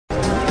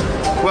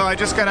Well, I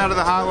just got out of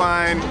the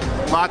hotline,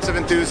 lots of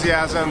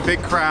enthusiasm,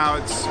 big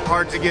crowds,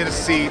 hard to get a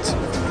seat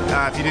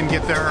if you didn't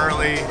get there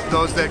early.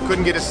 Those that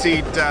couldn't get a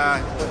seat,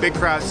 big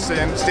crowds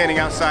standing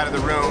outside of the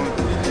room,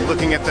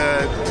 looking at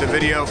the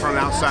video from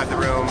outside the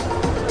room.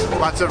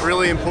 Lots of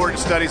really important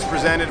studies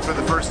presented for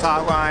the first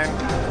hotline.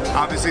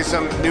 Obviously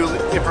some new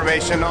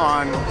information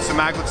on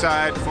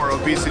semaglutide for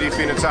obesity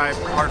phenotype,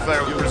 heart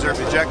failure with preserved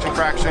ejection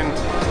fraction.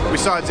 We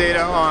saw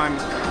data on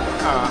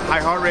high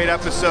heart rate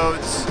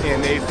episodes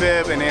in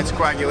AFib and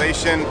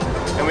anticoagulation,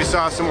 and we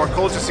saw some more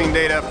colchicine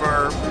data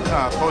for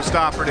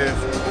post-operative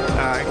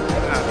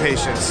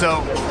patients.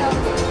 So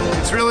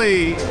it's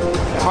really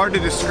hard to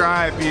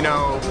describe,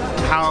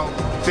 how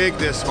big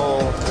this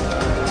whole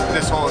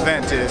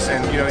event is,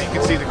 and you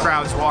can see the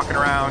crowds walking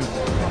around,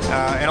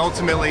 and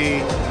ultimately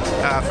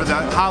for the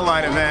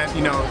hotline event,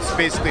 it's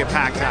basically a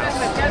packed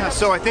house.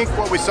 So I think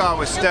what we saw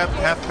with STEP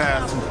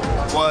HFpEF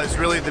was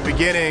really the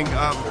beginning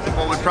of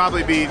what would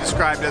probably be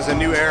described as a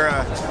new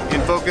era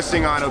in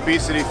focusing on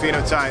obesity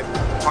phenotype,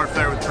 heart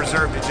failure with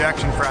preserved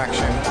ejection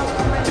fraction,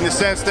 in the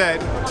sense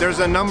that there's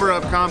a number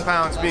of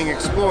compounds being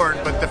explored,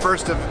 but the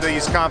first of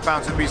these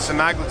compounds would be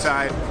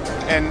semaglutide.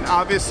 And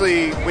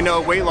obviously we know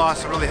weight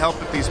loss will really help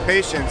with these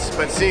patients,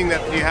 but seeing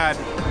that you had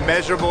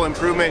measurable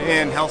improvement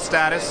in health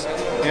status,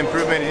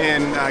 improvement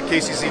in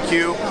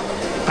KCCQ,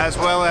 as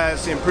well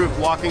as improved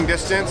walking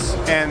distance,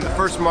 and the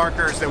first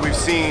markers that we've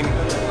seen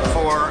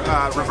for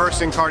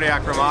reversing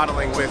cardiac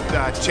remodeling with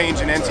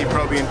change in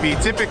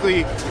NT-proBNP.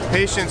 Typically,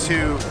 patients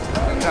who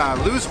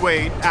lose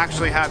weight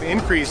actually have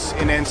increase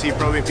in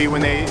NT-proBNP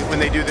when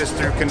they do this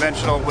through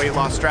conventional weight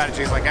loss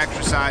strategies like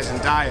exercise and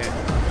diet.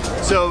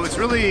 So it's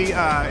really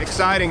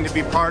exciting to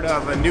be part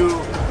of a new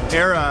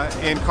era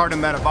in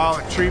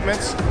cardiometabolic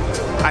treatments.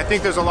 I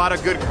think there's a lot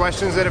of good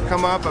questions that have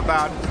come up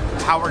about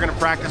how we're going to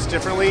practice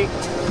differently.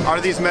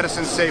 Are these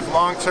medicines safe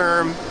long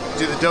term?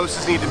 Do the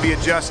doses need to be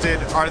adjusted?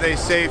 Are they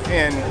safe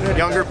in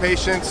younger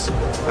patients?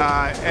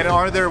 And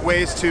are there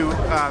ways to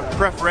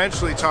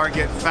preferentially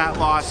target fat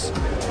loss,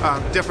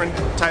 different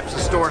types of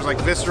stores like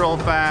visceral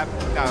fat,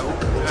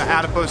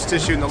 adipose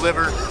tissue in the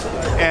liver,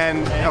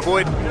 and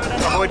avoid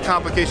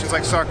complications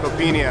like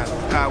sarcopenia,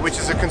 which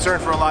is a concern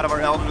for a lot of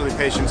our elderly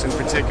patients in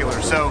particular.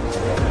 So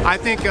I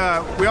think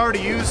we already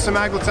use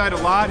semaglutide a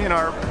lot in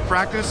our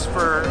practice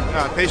for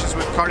patients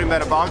with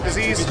cardiometabolic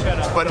disease,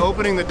 but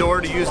opening the door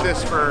to use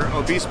this for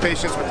obese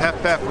patients with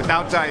HFpEF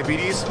without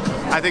diabetes,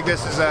 I think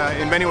this is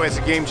in many ways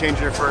a game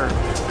changer for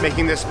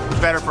making this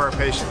better for our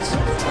patients.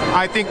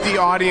 I think the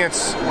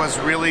audience was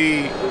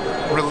really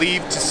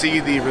relieved to see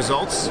the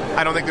results.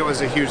 I don't think there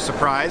was a huge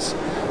surprise,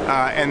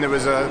 and there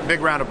was a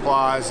big round of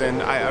applause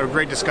and a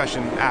great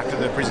discussion after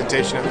the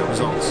presentation of the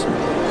results.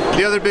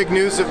 The other big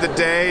news of the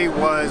day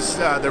was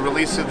the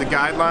release of the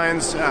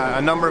guidelines.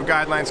 A number of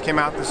guidelines came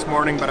out this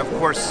morning, but of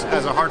course,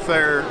 as a heart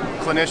failure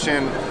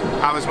clinician,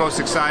 I was most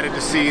excited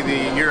to see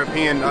the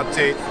European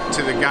update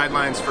to the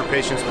guidelines for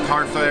patients with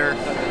heart failure.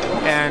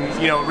 And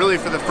really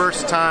for the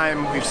first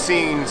time, we've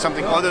seen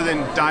something other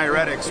than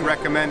diuretics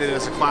recommended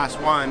as a class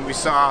 1. We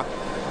saw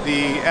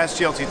the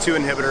SGLT2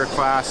 inhibitor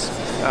class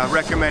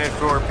recommended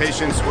for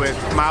patients with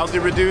mildly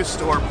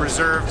reduced or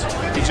preserved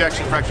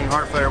ejection fraction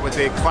heart failure with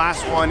a class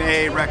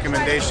 1A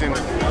recommendation.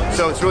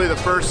 So it's really the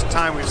first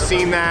time we've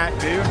seen that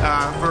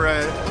for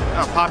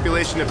a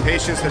population of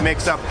patients that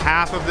makes up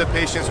half of the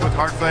patients with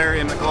heart failure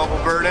in the global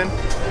burden,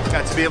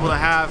 to be able to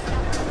have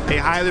a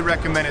highly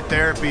recommended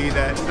therapy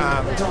that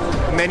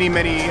many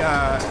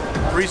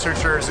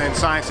researchers and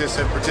scientists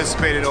have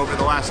participated over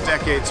the last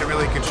decade to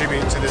really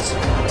contribute to this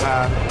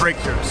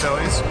breakthrough. So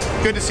it's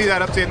good to see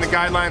that update in the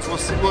guidelines.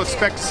 We'll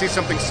expect to see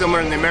something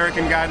similar in the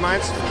American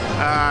guidelines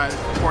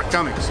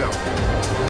forthcoming. So.